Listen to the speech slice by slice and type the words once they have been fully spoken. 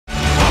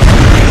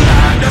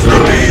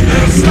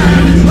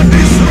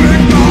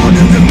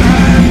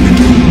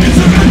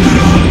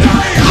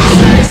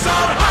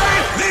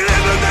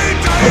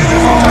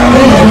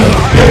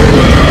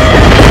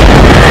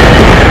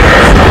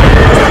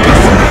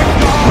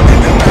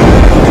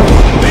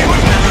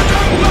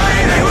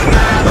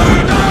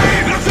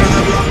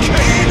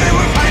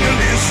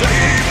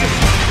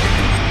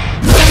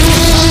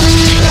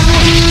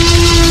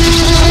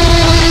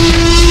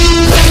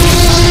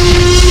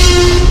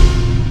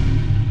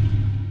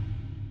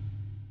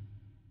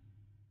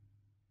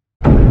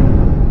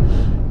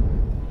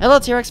Hello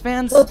T-Rex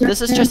fans,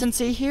 this is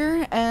Tristan.C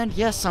here, and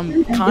yes,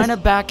 I'm kinda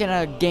back in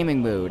a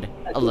gaming mood,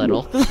 a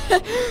little.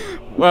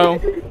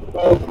 Well,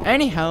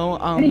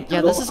 anyhow,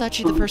 yeah, this is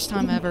actually the first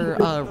time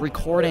ever,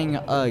 recording,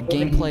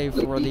 gameplay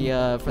for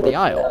the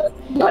Isle.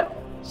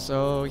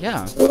 So,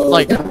 yeah,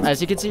 like,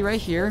 as you can see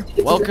right here,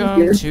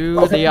 welcome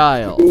to the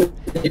Isle.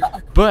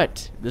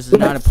 But, this is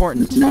not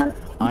important.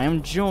 I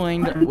am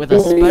joined with a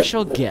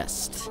special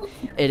guest.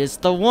 It is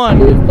the one,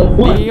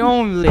 the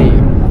only,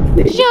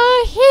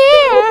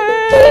 Zaheer!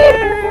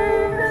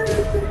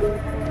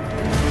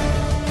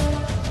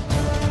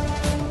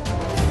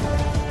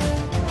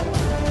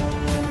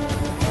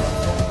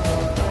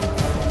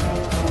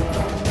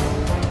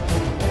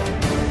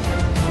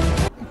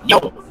 Yo!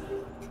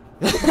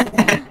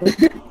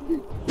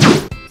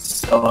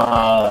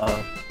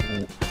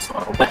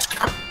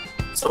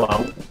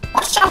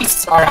 What shall we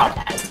start out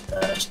as?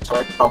 The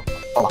short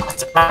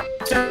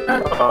Velociraptor?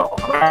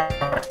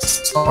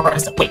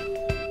 Wait,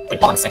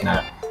 hold on a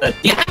second. Do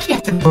you actually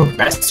have to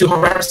progress to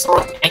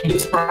Velociraptor and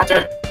use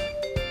Velociraptor?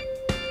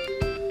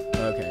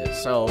 Okay,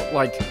 so,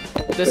 like,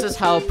 this is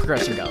how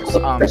progression goes.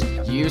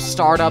 You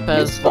start up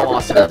as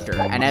Velociraptor,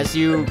 and as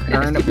you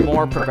earn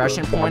more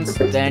progression points,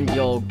 then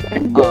you'll,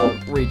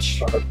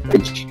 reach,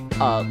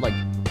 like,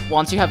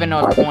 once you have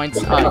enough points,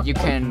 you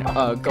can,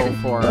 go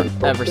for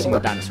every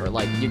single dinosaur.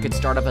 Like, you could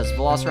start up as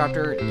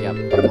Velociraptor, yep,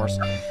 of course.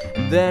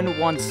 Then,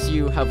 once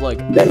you have,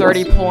 like,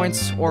 30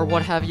 points or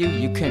what have you,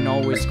 you can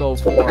always go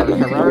for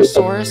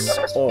Tyrannosaurus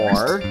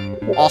or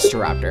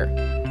Osteraptor.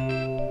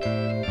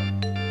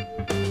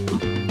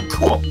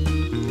 Cool.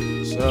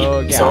 So,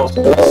 yeah.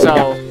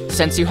 So,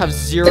 since you have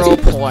 0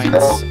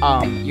 points,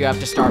 you have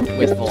to start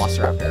with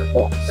Velociraptor.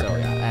 So,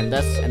 yeah, and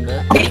this, and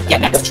this. Okay, yeah,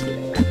 that's true.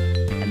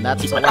 And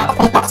that's what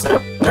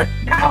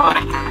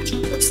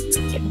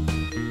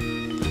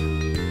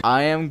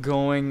I am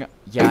going.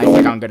 Yeah, I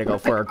think I'm gonna go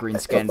for a green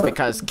skin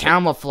because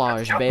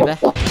camouflage, baby.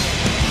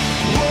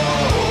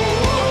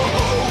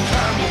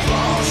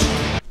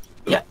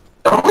 Yeah,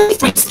 there are only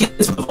 3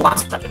 skins for the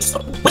Velociraptor,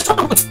 so which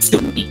one would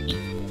still be?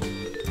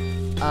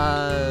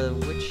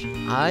 Which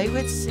I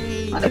would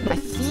say, I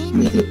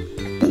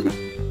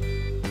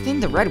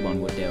think the red one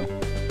would do.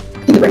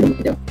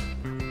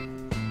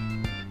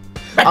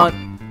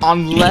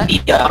 Unless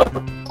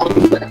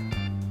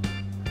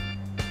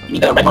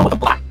the red one with a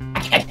black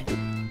head.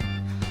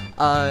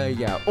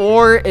 Yeah.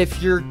 Or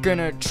if you're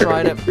gonna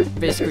try to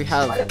basically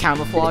have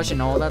camouflage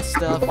and all that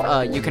stuff,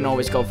 you can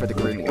always go for the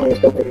green one.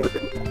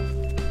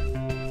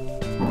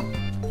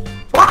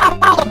 Well,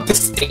 I'm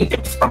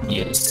distinctive from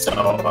you, so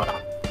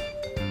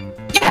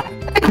yeah,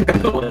 I think I'm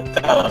gonna go with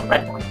the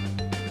red one.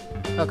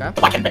 Okay.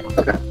 Black and red one.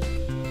 Okay.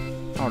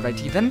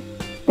 Alrighty then.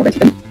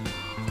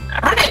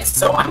 Alright,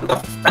 so I'm the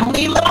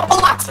friendly little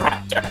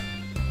Velociraptor.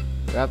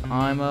 Yep,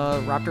 I'm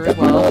a raptor as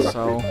well,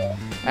 so...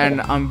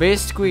 And I'm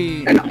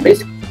basically...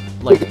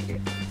 Like,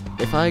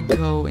 if I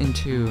go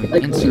into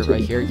insert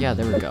right here... Yeah,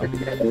 there we go.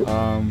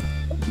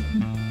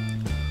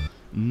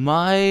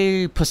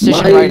 My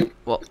position right...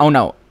 Well, oh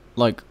no.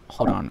 Like,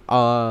 hold on.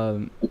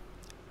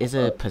 Is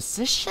it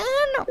position,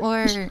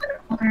 or...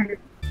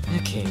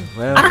 Okay,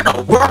 well... I don't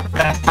know where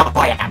the hell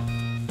I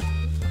am.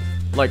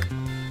 Like...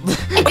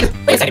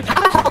 wait a second,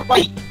 how the hell,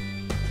 wait.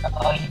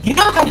 You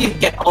know how you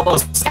get all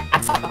those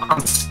stats up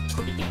on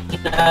screen?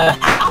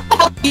 How the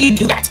hell do you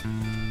do that?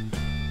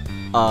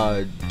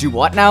 Do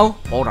what now?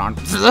 Hold on.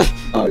 You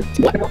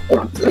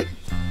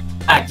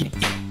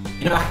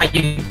know how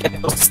you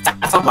get those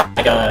stats up, like,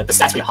 the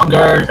stats for your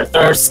hunger, your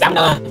thirst,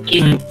 stamina,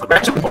 even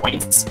progression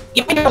points?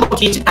 Given your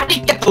location, how do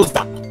you get those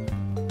up?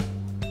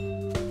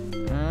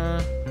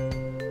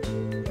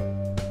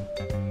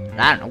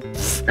 I don't know.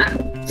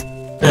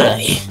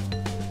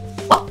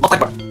 Well, looks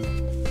like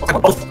we're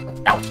both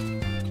out.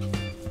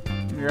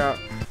 Yeah.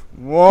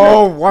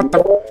 Whoa, what the?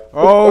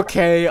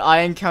 Okay,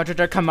 I encountered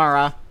a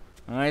Chimera.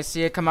 I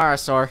see a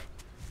Chimerasaur.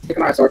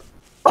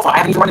 Oh, I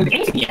haven't run into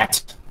anything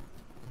yet.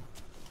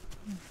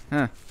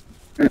 Huh.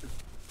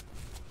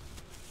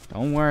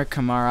 Don't worry,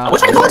 Chimera. I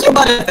wish I told you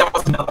about it if there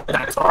was another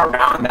dinosaur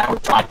around that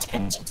would draw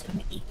attention to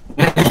me.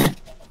 Wait,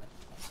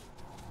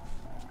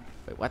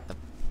 what the?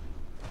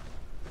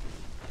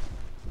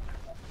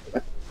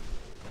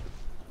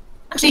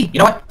 Actually, you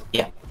know what?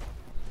 Yeah.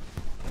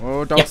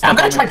 Oh, don't Yeah, stop I'm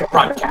gonna me. try to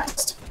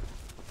broadcast.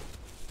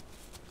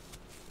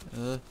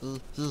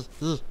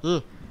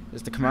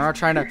 Is the Chimera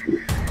trying to?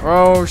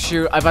 Oh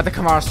shoot! I bet the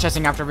Chimera's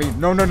chasing after me.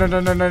 No! No! No! No!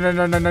 No! No! No!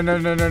 No! No! No! No!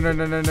 No! No!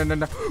 No! No! No!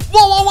 No!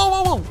 Whoa! Whoa! Whoa!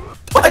 Whoa! Whoa!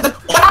 What happened?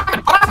 What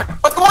happened?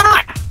 What's going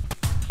on?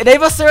 An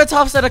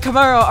Triceratops and a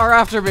Chimera are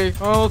after me.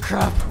 Oh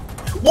crap.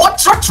 What?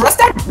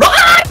 Tristan,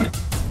 run!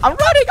 I'm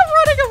running.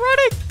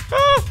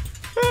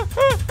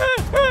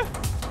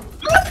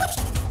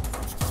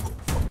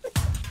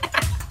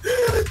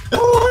 Who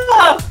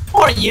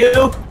are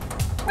you?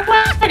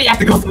 Why do you have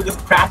to go through this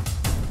crap?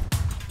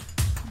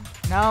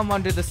 Now I'm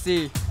under the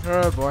sea.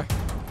 Oh boy.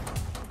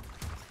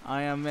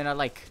 I am in a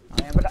lake.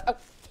 I am in a...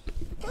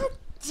 God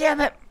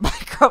damn it,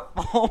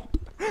 microphone.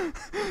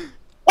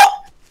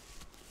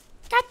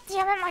 God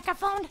damn it,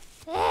 microphone.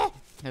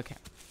 Okay.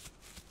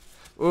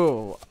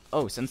 Ooh.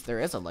 Oh, since there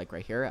is a lake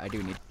right here, I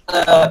do need...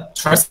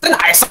 Tristan,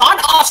 I saw an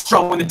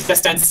ostro in the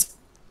distance.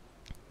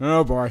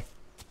 Oh boy.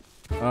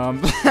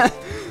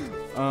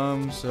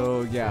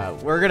 So yeah,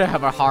 we're gonna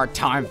have a hard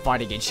time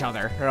fighting each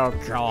other. Oh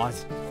god.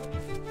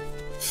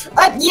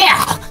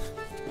 Yeah!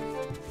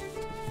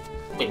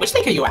 Wait, which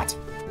lake are you at?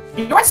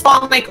 Are you at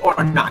Spawn Lake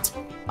or not?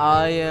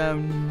 I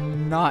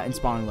am not in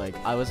Spawn Lake.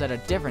 I was at a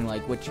different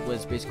lake, which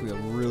was basically a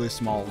really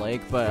small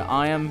lake, but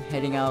I am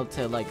heading out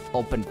to, like,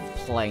 open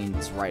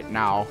plains right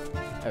now.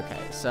 Okay,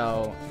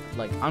 so,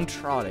 like, I'm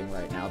trotting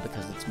right now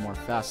because it's more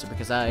faster,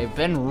 because I've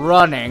been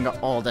running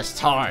all this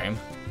time.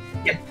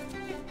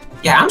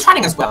 Yeah, I'm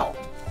trotting as well.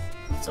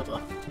 So,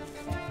 okay,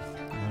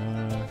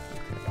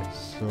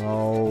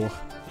 so...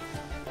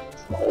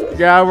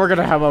 Yeah, we're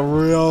gonna have a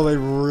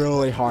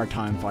really hard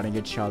time fighting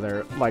each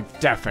other. Like,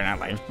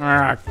 definitely.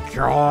 Oh,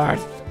 God.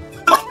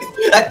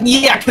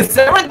 Yeah,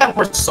 considering that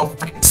we're so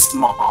freaking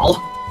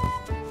small.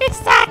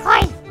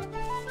 Exactly!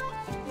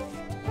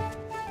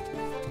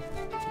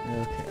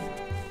 Okay.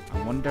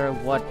 I wonder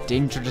what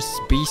dangerous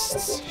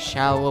beasts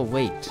shall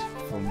await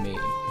for me.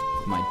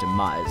 My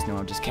demise. No,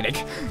 I'm just kidding.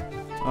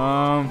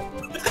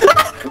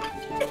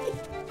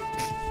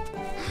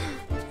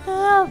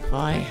 Oh,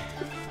 boy.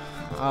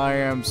 I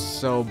am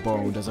so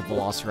boned as a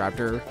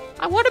Velociraptor.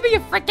 I want to be a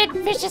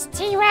freaking vicious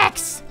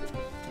T-Rex!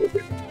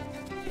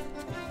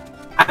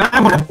 I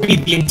want to be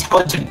the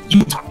intelligent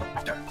Utah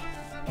Raptor.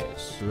 Okay,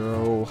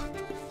 so...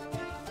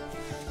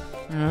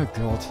 Oh,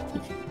 God.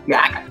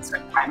 Yeah, I got this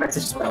right. My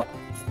message as well.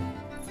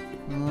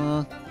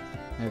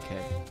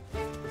 Okay.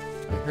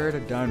 I heard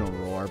a dino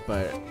roar,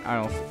 but I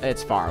don't...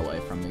 It's far away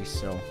from me,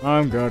 so...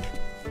 I'm good.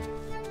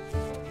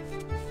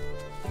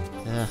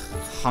 Ugh,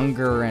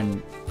 hunger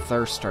and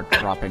thirst are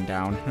dropping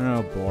down.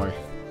 Oh boy.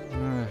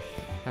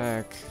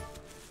 Heck.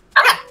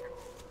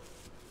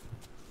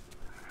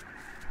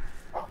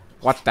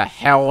 What the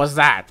hell was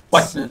that?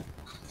 What?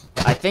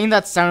 I think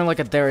that sounded like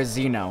a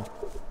Therizino.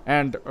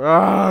 And,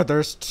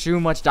 there's too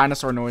much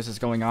dinosaur noises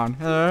going on.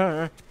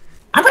 I'm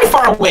pretty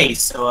far away,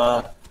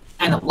 so,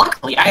 and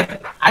luckily I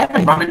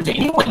haven't run into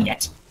anyone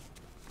yet.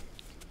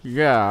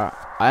 Yeah,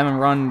 I haven't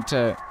run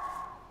to...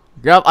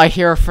 Yup, I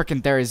hear a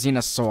freaking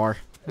Therizinosaur.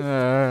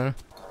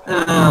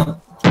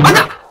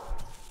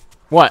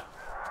 What?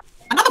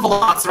 Another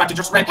Velociraptor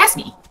just ran past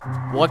me.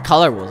 What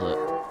color was it?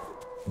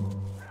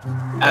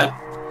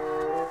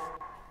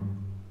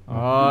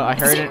 I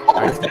heard it.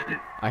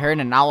 I heard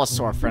an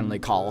Aaaaaahhhh friendly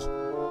call.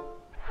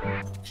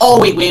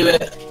 Oh wait.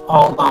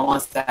 Hold on,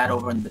 what's that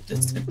over in the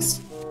distance?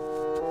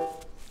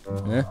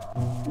 Eh?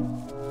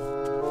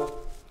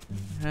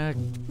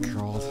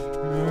 God.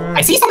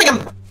 I see something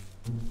on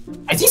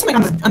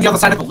the other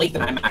side of the lake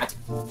that I'm at.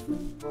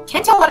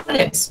 Can't tell what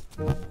it is.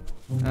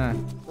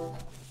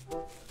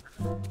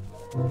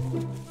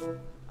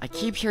 I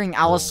keep hearing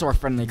Allosaur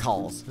friendly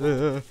calls.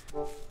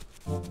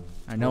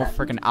 I know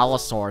freaking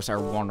Allosaurs are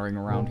wandering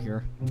around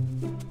here.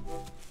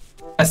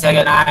 A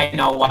second, I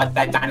know what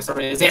that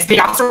dinosaur is. It's the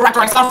Velociraptor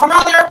I saw from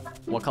earlier!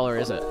 What color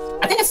is it?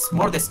 I think it's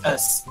more this,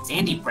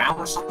 sandy brown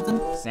or something.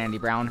 Sandy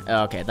brown?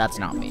 Okay, that's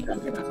not me.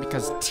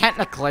 Because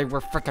technically, we're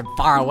freaking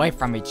far away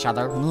from each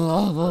other.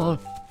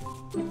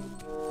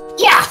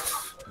 Yeah!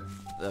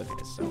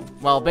 Okay, so...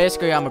 Well,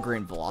 basically, I'm a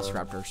green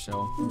Velociraptor,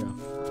 so... Yeah.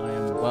 I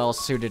am well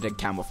suited in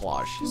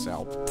camouflage,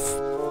 so...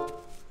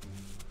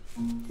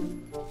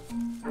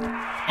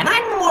 And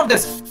I'm more of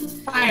this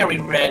fiery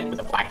red with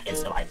a black head,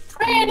 so I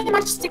pretty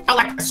much stick out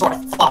like a sort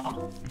of thumb.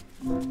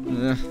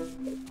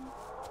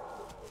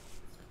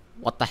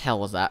 What the hell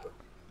was that?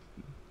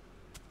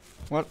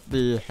 What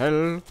the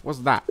hell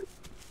was that?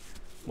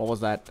 What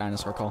was that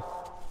dinosaur call?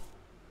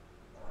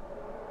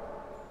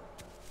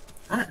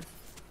 Huh?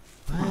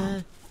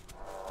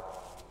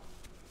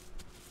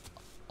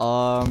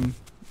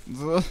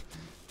 What?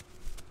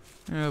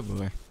 Oh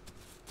boy.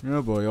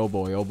 Oh boy, oh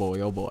boy, oh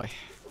boy, oh boy.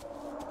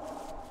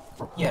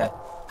 Yeah,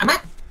 I'm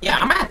at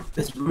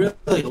this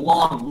really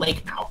long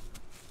lake now.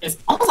 It's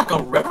almost like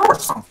a river or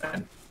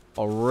something.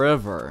 A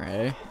river,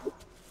 eh?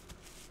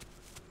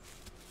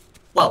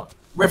 Well,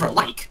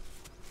 river-like.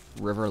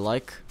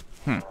 River-like?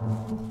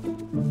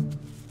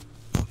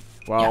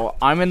 Well, yeah.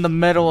 I'm in the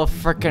middle of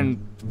frickin'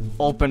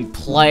 open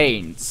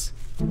plains.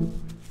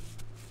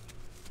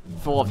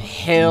 Full of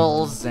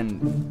hills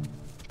and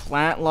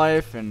plant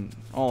life and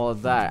all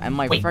of that. And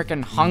my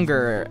frickin'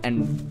 hunger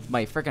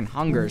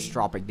is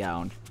dropping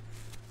down.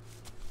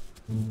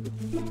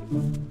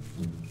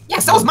 Yeah,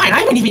 so is mine. I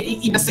haven't even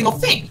eaten a single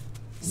thing.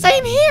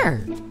 Same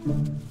here.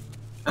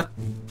 Huh?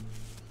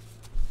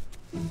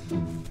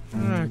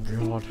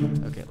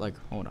 Okay, like,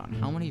 hold on.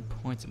 How many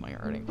points am I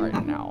earning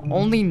right now?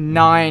 Only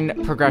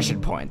 9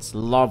 progression points.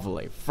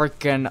 Lovely.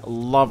 Freaking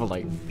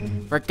lovely.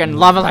 Freaking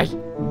lovely.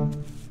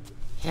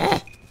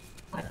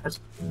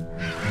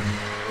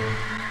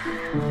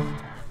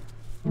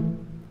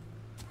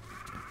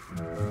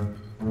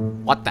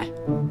 What the?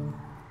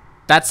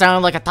 That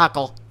sounded like a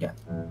taco. Yeah.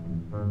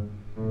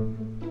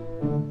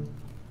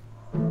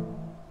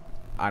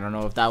 I don't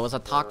know if that was a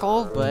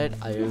taco, but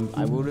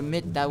I would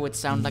admit that would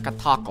sound like a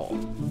taco.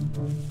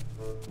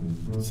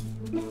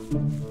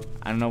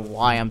 I don't know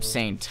why I'm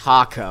saying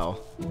taco.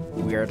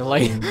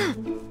 Weirdly.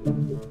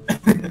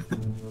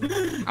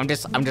 I'm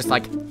just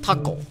like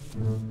taco.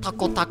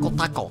 Taco. Taco.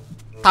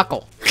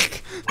 Taco!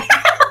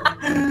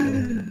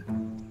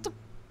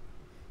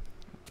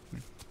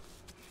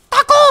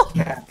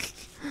 Yeah.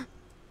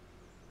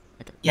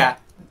 Okay. Yeah.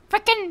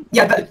 Frickin'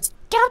 Yeah, get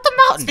out the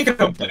mountain!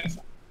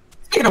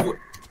 Speaking of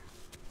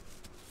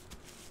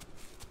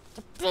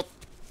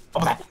what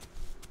was that?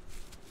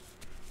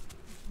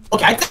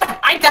 Okay,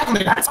 I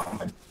definitely got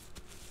something.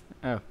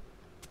 Oh.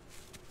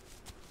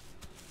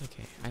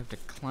 Okay, I have to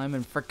climb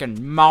in frickin'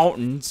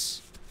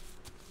 mountains.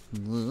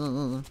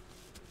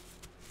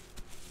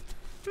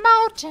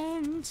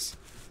 Mountains!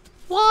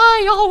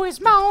 Why always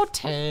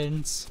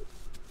mountains?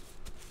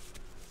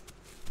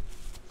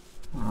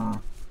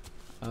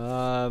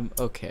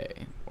 Okay.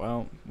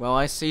 Well,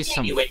 I see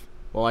some. Anyway.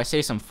 Well, I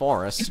see some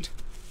forest.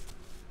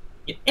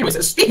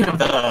 Anyways, speaking of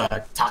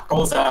the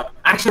tacos, I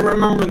actually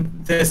remember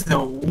this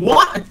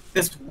one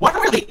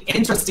really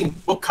interesting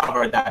book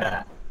cover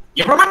that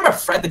you remember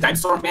Fred the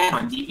Dinosaur Man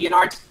on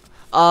DeviantArt?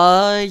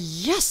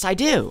 Yes, I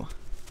do.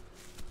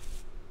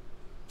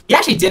 He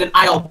actually did an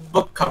IL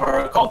book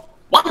cover called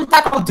One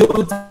Taco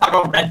Dude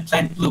Taco Red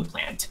Plant Blue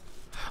Plant.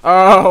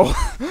 Oh,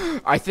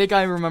 I think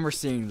I remember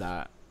seeing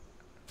that.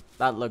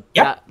 That looked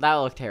Yep. that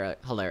looked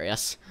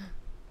hilarious.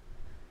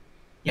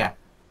 Yeah.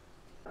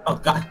 Oh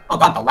god,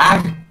 the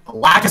lag. The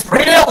lag is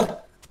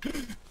real!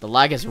 The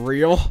lag is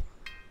real?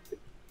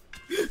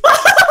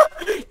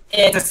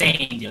 It's a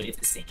saying, dude, it's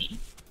a saying.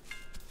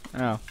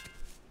 Oh.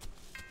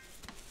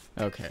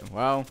 Okay,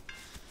 well,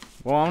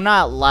 I'm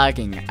not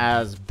lagging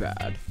as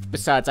bad.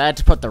 Besides, I had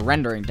to put the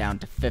rendering down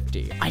to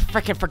 50. I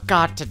frickin'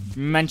 forgot to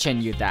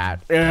mention you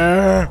that.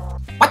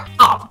 What?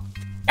 Oh,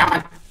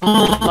 damn it.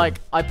 Like,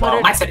 I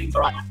put my settings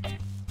are on.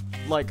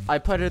 Like, I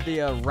put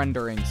the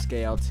rendering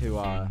scale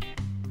to,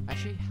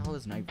 actually, how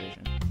is night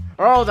vision?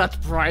 Oh, that's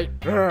bright.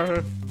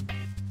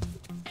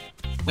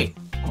 Wait,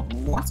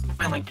 what's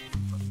my, like...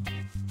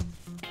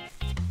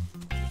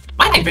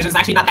 My night vision's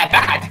actually not that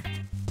bad.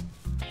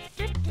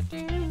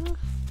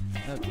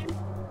 Okay.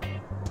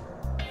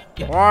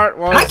 Yeah. What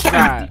was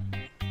that?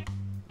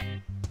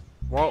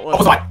 What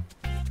was what?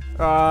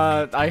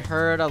 I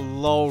heard a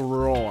low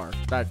roar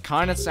that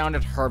kind of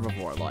sounded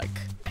herbivore-like.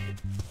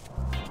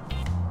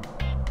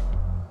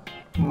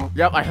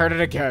 Yep, I heard it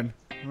again.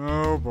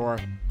 Oh boy.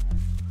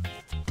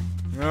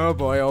 Oh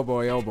boy, oh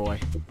boy, oh boy.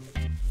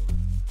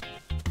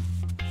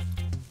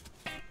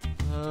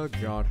 Oh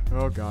god,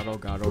 oh god, oh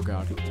god, oh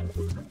god.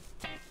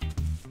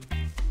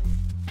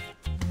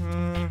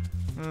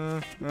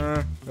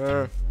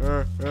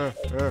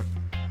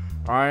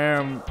 I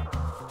am...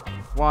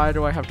 Why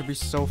do I have to be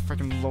so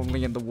freaking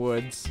lonely in the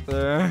woods?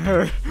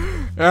 Yeah.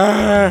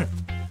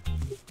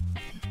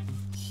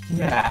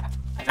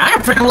 And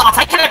I'm freaking lost.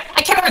 I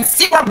can't even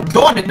see where I'm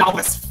going in all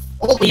this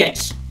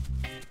foliage.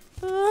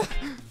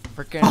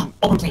 Freaking...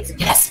 Oh, please,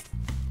 yes.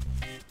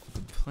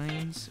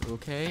 Plains,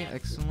 okay,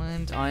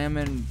 excellent. I am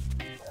in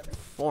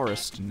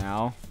forest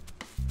now.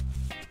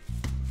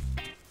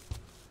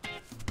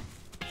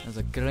 There's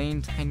a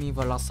green tiny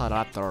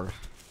Velociraptor.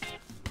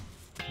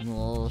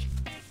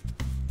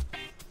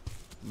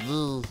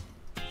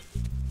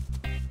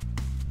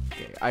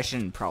 Okay, I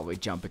shouldn't probably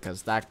jump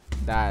because that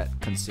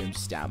consumes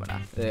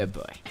stamina. Eh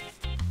boy.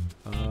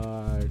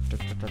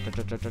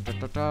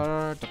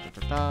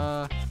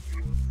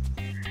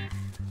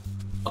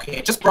 Okay,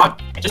 I just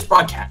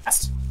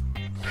broadcast.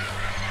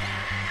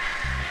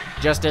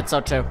 Just did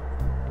so too.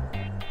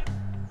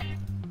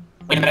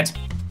 Wait a minute.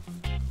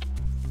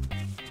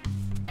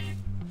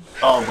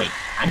 Oh wait,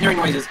 I'm hearing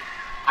noises.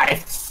 I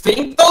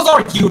think those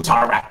are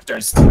Utah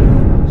Raptors.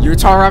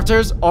 Utah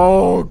Raptors?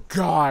 Oh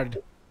god.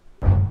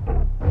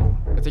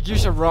 I think you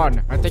should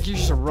run. I think you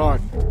should run.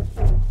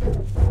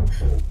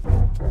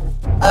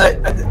 I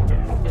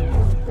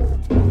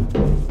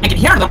can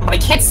hear them, but I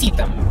can't see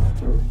them.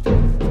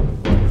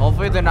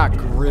 Hopefully they're not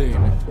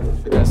green.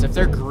 Because if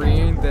they're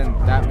green, then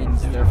that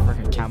means they're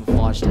freaking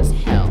camouflaged as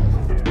hell.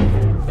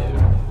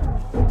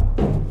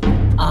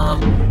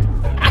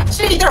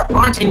 Actually, there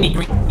aren't any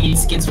green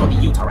skins for the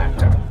Utah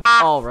Raptor.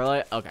 Oh,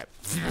 really? Okay.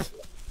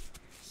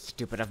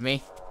 Stupid of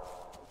me.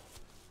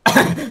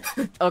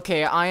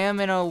 Okay, I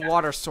am in a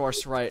water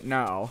source right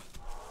now.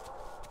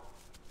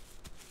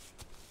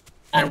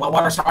 And what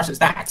water source is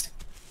that?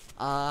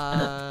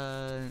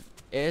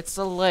 It's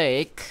a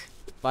lake,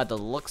 by the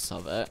looks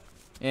of it,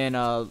 in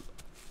a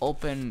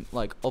open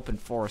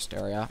forest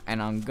area,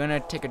 and I'm gonna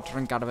take a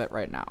drink out of it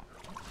right now.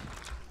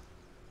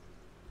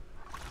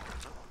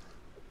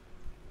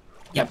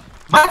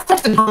 My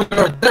thirst and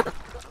hunger, they're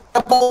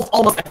both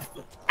almost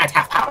at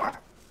half power.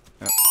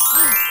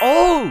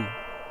 Oh!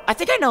 I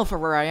think I know for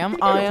where I am.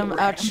 I am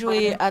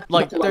actually at,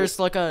 like, there's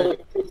like a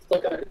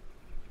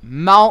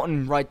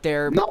mountain right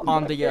there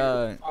on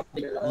the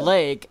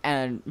lake,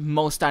 and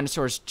most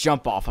dinosaurs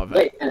jump off of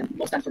it.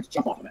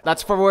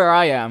 That's for where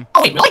I am.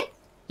 Oh, wait, really?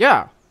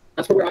 Yeah.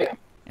 That's where I am.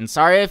 And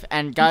sorry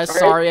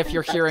if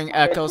you're hearing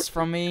echoes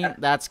from me.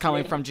 That's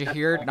coming from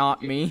Zaheer,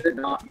 not me.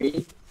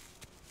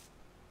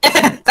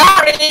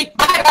 Sorry,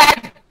 my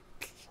bad.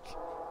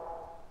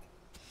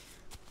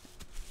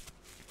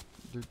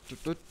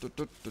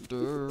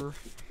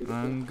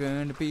 I'm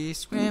gonna be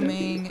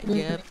swimming.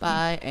 Yep,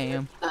 I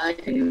am.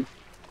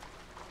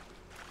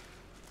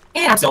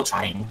 Yeah, I'm still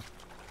trying.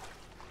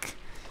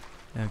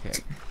 Okay.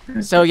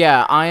 So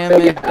yeah, I'm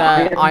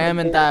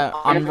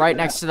right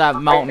next to that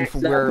mountain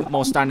where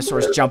most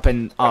dinosaurs jump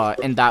in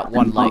that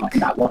one lake.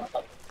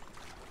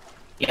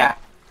 Yeah.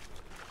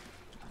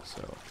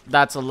 So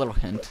that's a little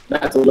hint.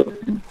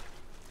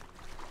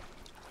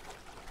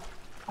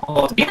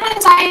 Oh, to be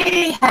honest,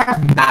 I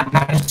have not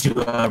managed to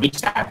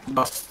reach that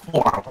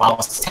before while I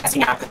was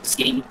testing out this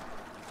game.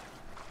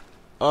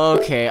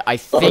 Okay, I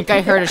think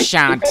I heard a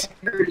chant.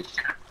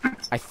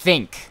 I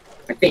think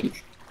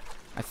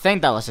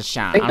that was a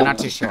chant. I'm not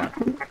too sure.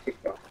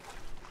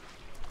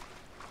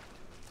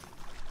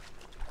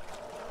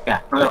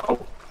 Yeah. Oh,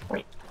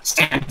 wait.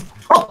 Stand.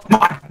 Oh,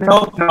 no.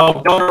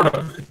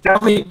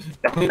 Definitely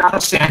not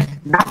a stand.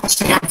 Not a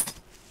stand.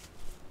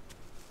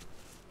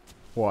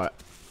 What?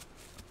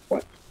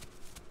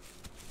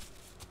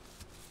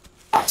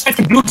 It's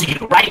blue to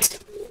you, right?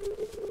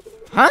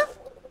 Huh?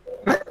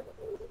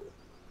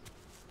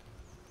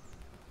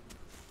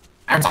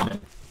 I'm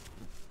something.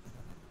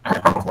 I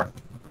heard before.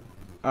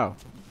 Oh.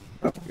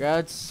 Yeah,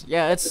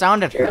 it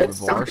sounded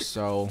herbivore,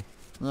 so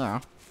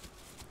yeah.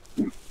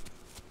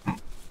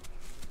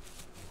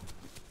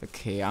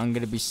 Okay, I'm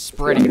gonna be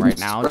sprinting right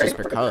now just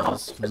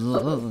because.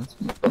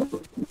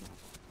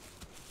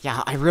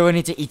 Yeah, I really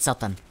need to eat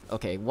something.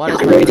 Okay, what is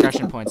my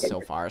progression points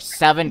so far?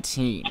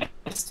 17.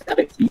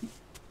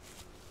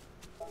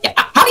 Yeah,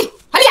 how do you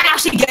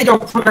actually get your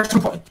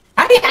progression point?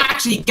 How do you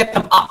actually get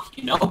them up?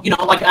 You know,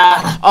 like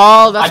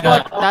Oh,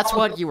 that's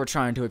what you were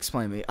trying to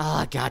explain to me.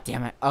 Ah, god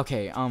damn it.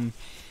 Okay,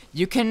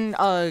 you can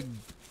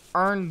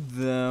earn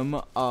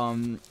them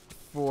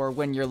for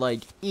when you're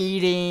like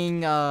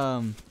eating,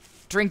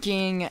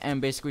 drinking,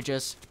 and basically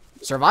just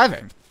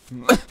surviving.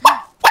 No.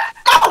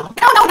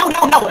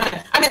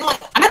 I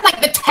meant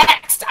like the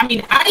text. I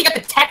mean, how do you get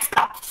the text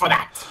up for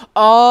that?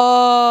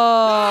 Oh.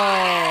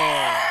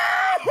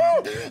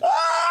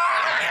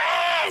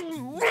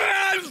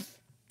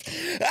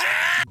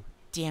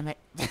 Damn it.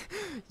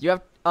 You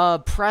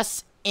have,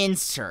 press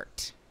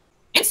insert.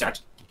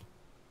 Insert?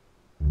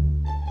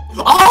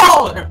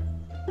 Oh!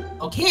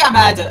 Okay, I'm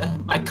at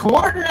my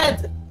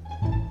coordinate.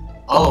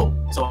 Oh,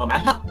 so my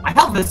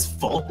health is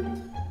full.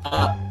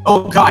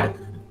 Oh god.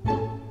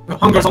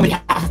 Hunger's only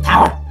half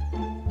power.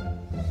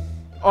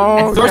 Oh,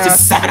 and thirst yes.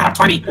 is 7 out of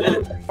 20.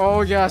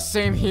 Oh, yeah,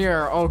 same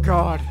here. Oh,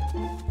 god.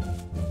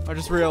 I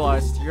just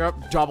realized. You're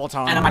up double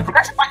time. And my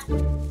progression points.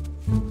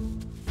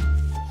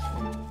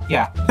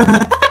 Yeah.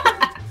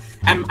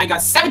 And I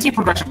got 17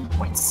 progression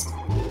points.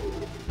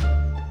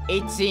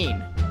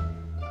 18.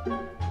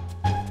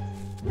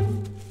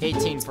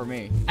 18 for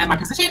me. And my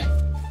position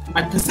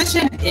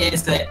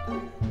is the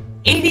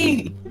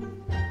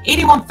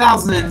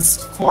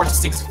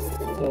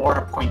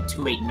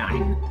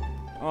 81,464.289.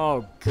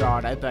 Oh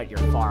god, I bet you're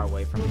far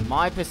away from me.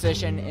 My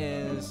position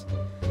is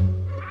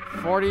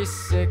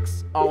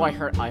 46. Oh, I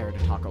heard a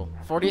taco.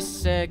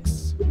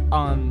 46,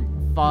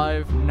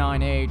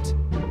 598,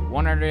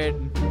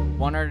 100,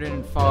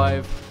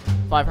 105,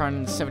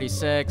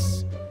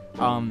 576,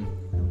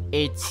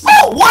 8.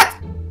 Oh, what?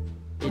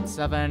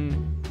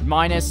 87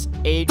 minus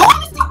 8.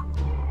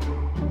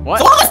 What?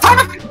 So all this time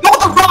I've been going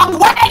the wrong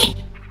way!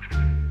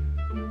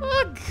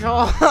 Oh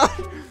god.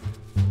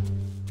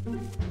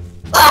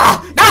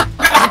 Now I'm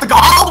gonna have to go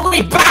all the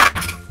way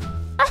back!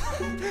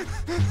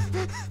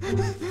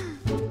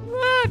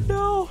 Ah,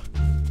 no.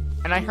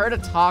 And I heard a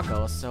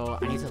taco, so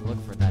I need to look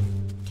for that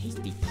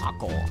tasty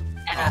taco.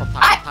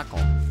 Taco.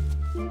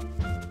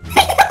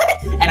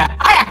 And I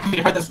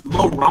actually heard this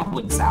low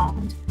rumbling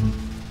sound.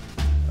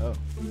 Oh.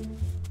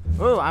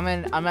 Ooh, I'm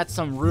at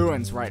some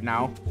ruins right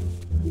now.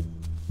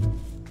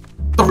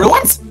 The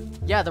ruins?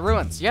 Yeah, the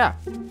ruins, yeah.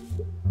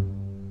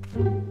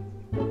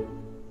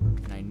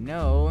 And I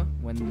know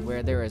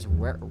where there is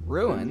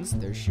ruins,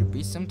 there should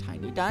be some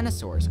tiny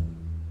dinosaurs.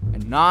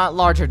 And not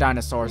larger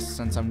dinosaurs,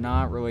 since I'm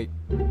not really...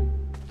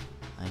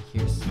 I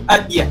hear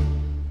something. Yeah.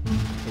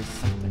 There's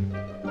something.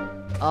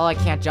 Oh, I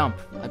can't jump.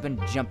 I've been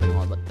jumping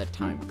all the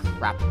time.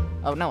 Crap.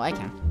 Oh, no, I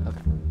can.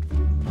 Okay. I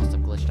must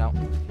have glitched out.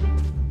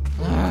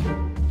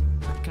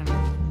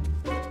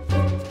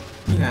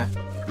 Yeah.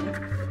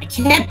 I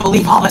can't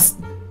believe all this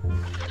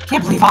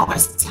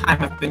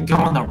time I've been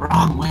going the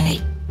wrong way.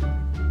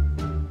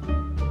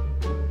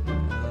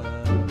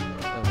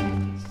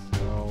 Okay,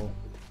 so...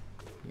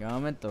 Yeah,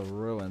 I'm at the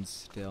ruins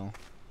still.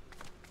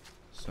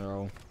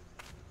 So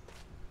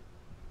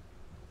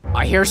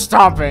I hear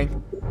stomping.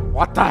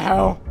 What the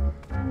hell?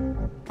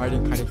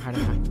 Hiding.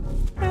 Hiding.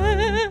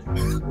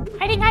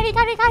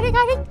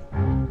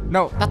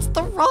 No, that's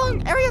the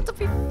wrong area to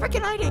be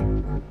freaking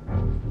hiding.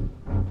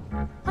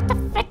 What the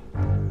frick?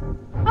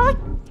 Oh,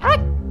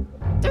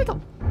 there we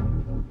go.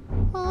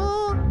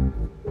 Oh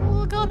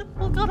god.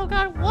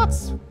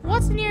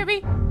 What's near me?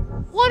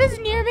 What is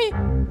near me?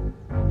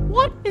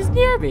 What is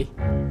near me?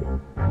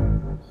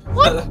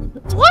 What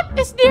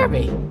is near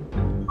me?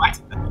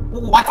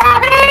 What's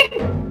happening?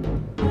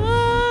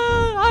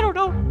 I don't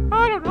know.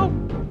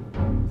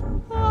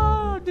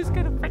 I'm just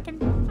gonna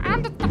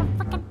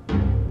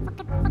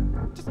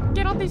just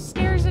get on these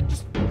stairs and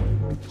just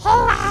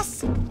haul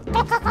ass.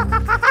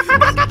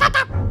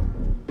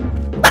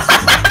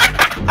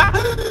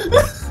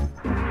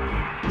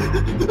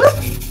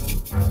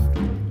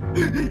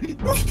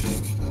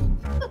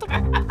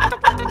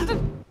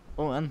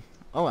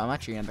 I'm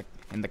actually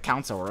in the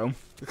council room.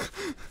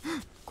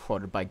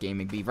 Quoted by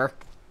Gaming Beaver.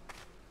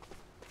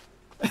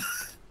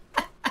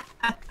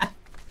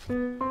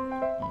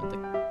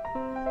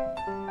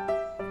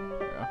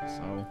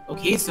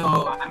 Okay,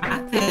 so I'm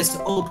at this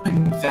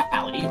open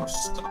valley or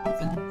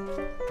something.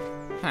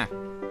 Huh.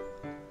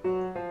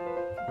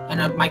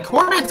 And my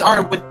coordinates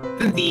are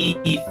within the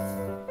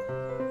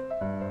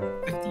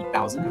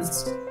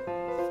 50,000s.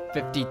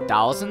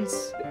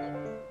 50,000s?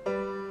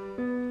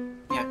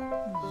 Yeah.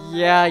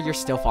 Yeah, you're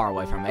still far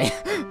away from me.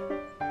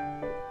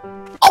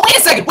 Oh, wait a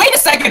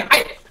second!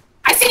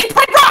 I see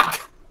Pride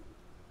Rock!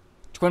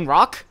 Twin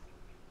Rock?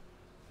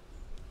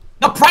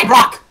 No, Pride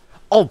Rock!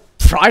 Oh,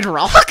 Pride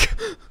Rock?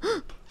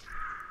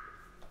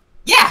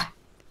 Yeah!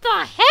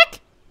 The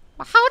heck?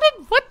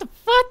 What the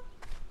fuck?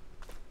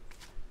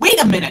 Wait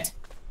a minute!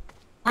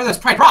 Where's this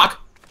Pride Rock?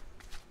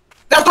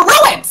 There's the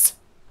ruins!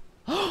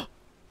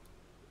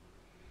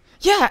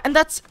 Yeah, and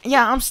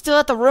I'm still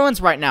at the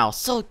ruins right now,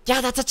 so yeah,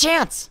 that's a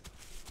chance!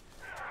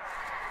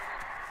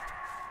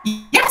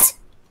 Yes!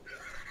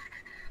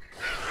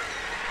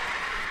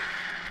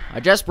 I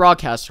just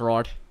broadcast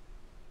roared.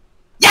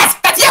 Yes,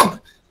 that's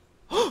you!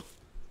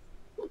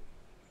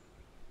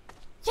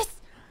 Yes!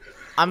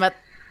 I'm at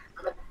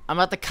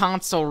the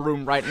console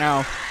room right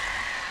now.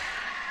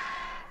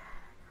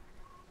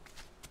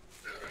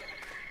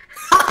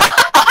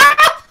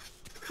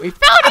 We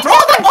found it! After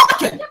all that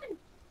walking!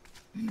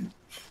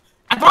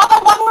 After all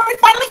that one where we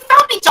finally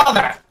found each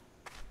other!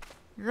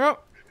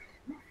 Yep.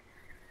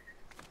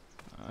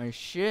 I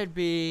should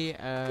be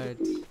at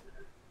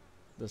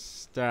the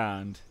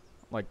stand.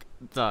 Like,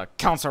 the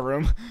council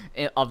room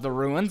of the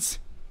ruins.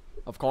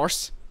 Of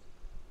course.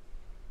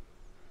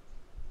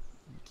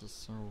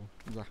 Just so,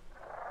 yeah.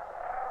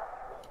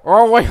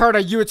 Oh, we heard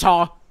of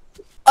Utah!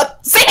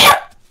 See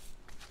here!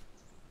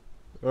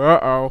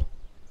 Uh-oh.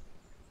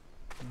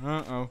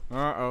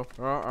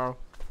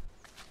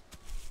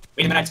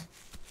 Wait a minute.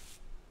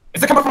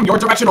 Is it coming from your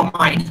direction or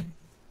mine?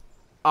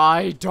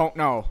 I don't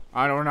know.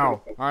 I don't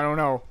know.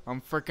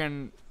 I'm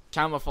freaking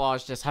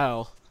camouflaged as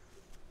hell.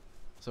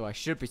 So I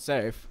should be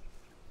safe.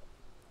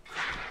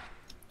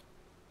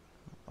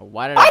 Oh,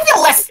 why did I feel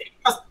less safe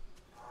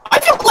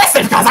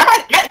because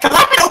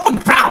I'm in open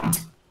ground!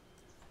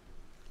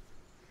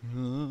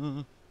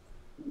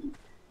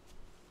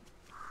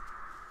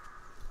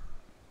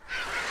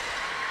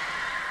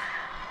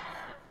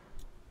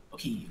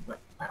 Okay, where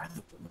are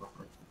the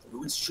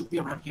ruins? Should be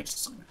around here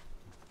somewhere.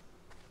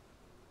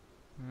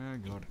 Oh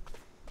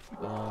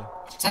god.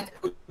 Check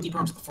deeper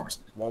into the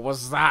forest. What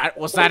was that?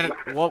 What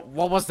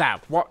was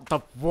that?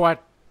 What?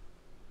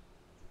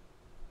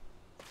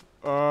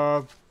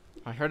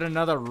 I heard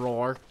another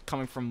roar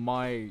coming from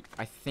I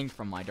think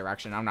from my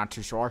direction. I'm not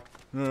too sure.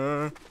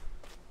 Oh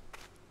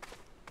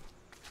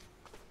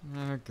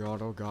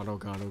god.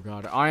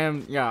 I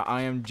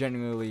am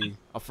genuinely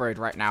afraid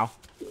right now.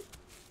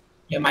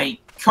 Yeah, my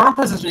current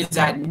position is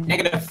at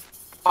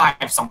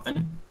 -5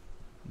 something.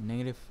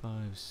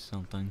 -5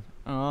 something.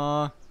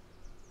 Oh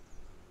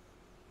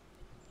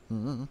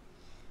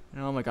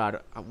my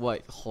god.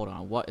 What? Hold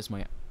on. What is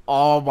my?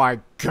 Oh my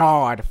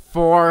god.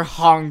 For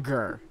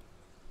hunger.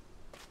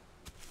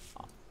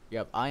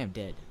 Yep, I am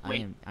dead.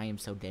 Wait. I am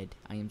so dead.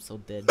 I am so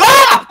dead.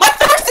 Ah! My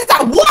thirst is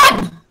at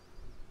 1!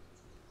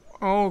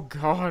 Oh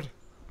god.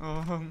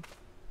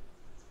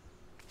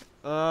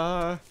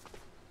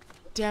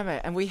 Damn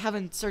it, and we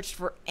haven't searched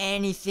for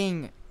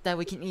anything that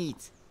we can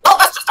eat. Oh,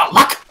 that's just a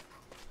luck!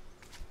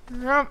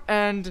 Yep,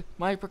 and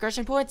my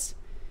progression points?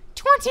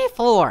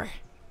 24!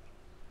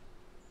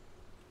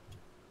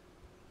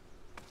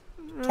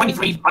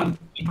 23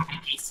 in my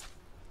case.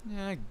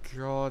 Yeah,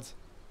 god.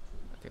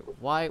 Okay,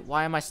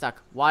 why am I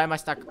stuck? Why am I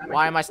stuck?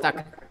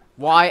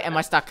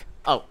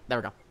 Oh, there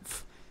we go.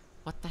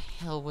 What the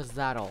hell was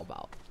that all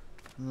about?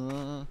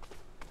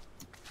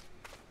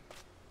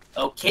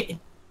 Okay,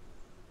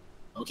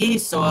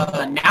 so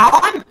now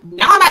I'm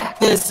at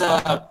this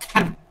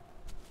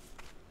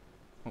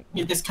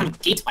kind of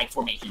gate-like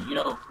formation, you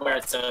know, where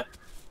it's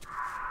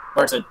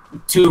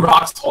two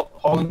rocks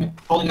holding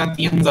at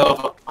the ends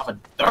of a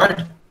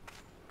third.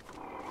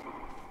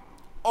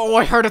 Oh,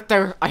 I heard it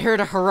there. I heard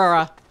a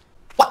Herrera.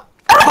 What?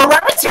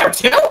 Herrera's here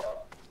too?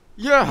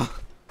 Yeah.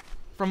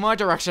 From my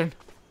direction.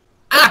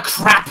 Ah,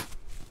 crap.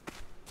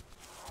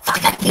 Fuck,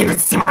 I can't even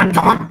see where I'm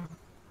going.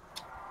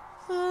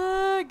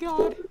 Ah,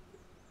 God.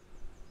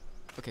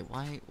 Okay,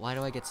 why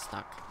do I get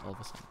stuck all of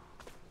a sudden?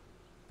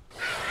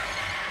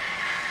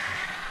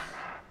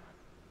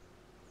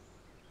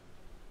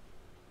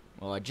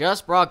 Well, I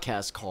just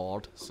broadcast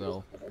called,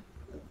 so